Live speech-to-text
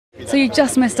So you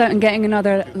just missed out on getting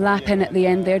another lap in at the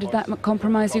end there. Did that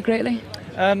compromise you greatly?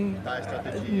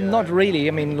 Not really.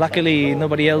 I mean, luckily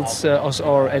nobody else,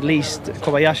 or at least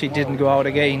Kobayashi, didn't go out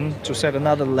again to set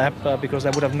another lap because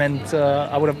that would have meant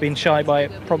I would have been shy by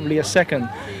probably a second,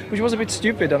 which was a bit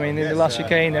stupid. I mean, in the last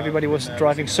chicane, everybody was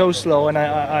driving so slow, and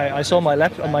I saw my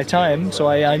lap, my time, so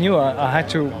I knew I had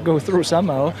to go through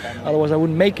somehow, otherwise I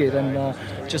wouldn't make it, and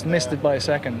just missed it by a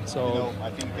second. So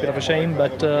a bit of a shame,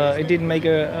 but it didn't make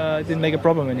a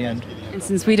problem in the end. And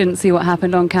since we didn't see what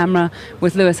happened on camera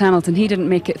with Lewis Hamilton, he didn't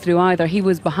make it through either. He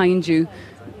was behind you.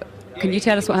 Can you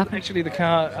tell us what happened? Actually, the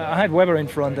car, I had Webber in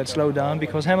front that slowed down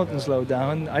because Hamilton slowed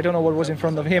down. I don't know what was in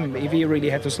front of him, if he really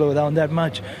had to slow down that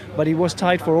much. But he was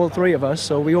tight for all three of us,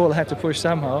 so we all had to push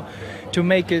somehow to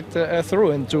make it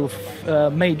through and to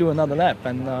may do another lap.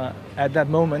 And at that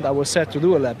moment, I was set to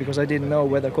do a lap because I didn't know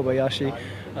whether Kobayashi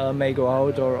may go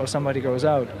out or somebody goes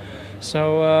out.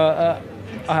 So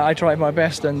I tried my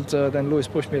best, and then Lewis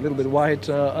pushed me a little bit wide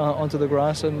onto the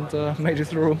grass and made it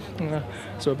through.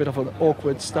 So a bit of an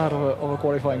awkward start of a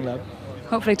qualifying lap.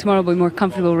 Hopefully tomorrow will be a more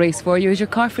comfortable race for you. Is your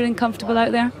car feeling comfortable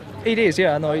out there? It is,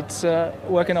 yeah. No, it's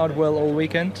working out well all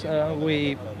weekend.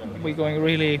 We're going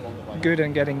really good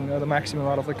and getting the maximum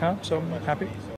out of the car, so I'm happy.